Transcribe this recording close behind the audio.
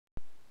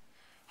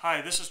Hi,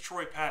 this is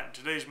Troy Patton.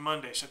 Today's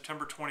Monday,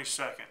 September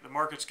 22nd. The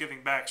market's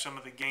giving back some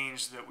of the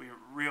gains that we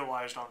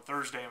realized on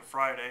Thursday and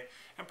Friday,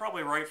 and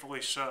probably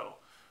rightfully so.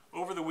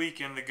 Over the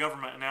weekend, the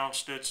government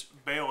announced its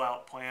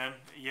bailout plan,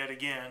 yet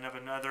again, of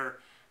another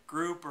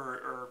group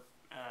or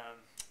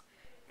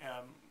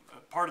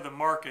part of the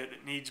market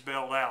that needs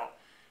bailed out.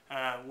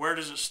 Where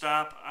does it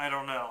stop? I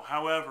don't know.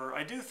 However,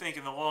 I do think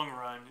in the long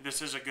run,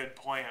 this is a good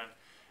plan.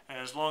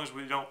 As long as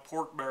we don't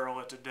pork barrel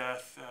it to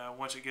death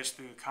once it gets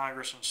through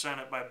Congress and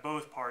Senate by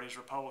both parties,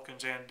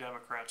 Republicans and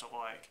Democrats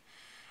alike.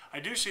 I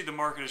do see the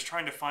market is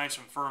trying to find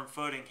some firm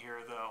footing here,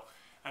 though,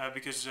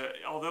 because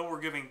although we're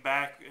giving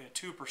back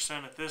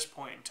 2% at this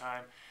point in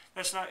time,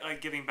 that's not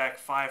like giving back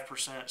 5%,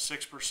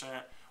 6%,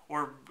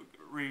 or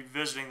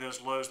revisiting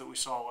those lows that we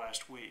saw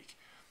last week.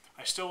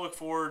 I still look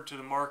forward to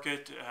the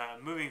market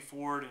moving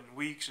forward in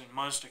weeks and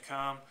months to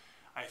come.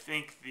 I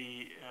think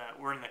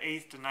we're in the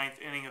 8th to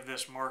 9th inning of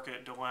this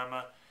market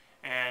dilemma,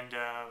 and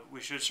we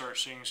should start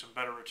seeing some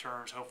better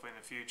returns hopefully in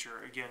the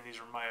future. Again, these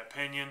are my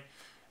opinion,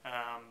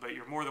 but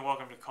you're more than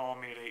welcome to call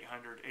me at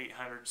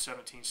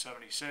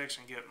 800-800-1776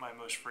 and get my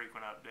most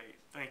frequent update.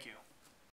 Thank you.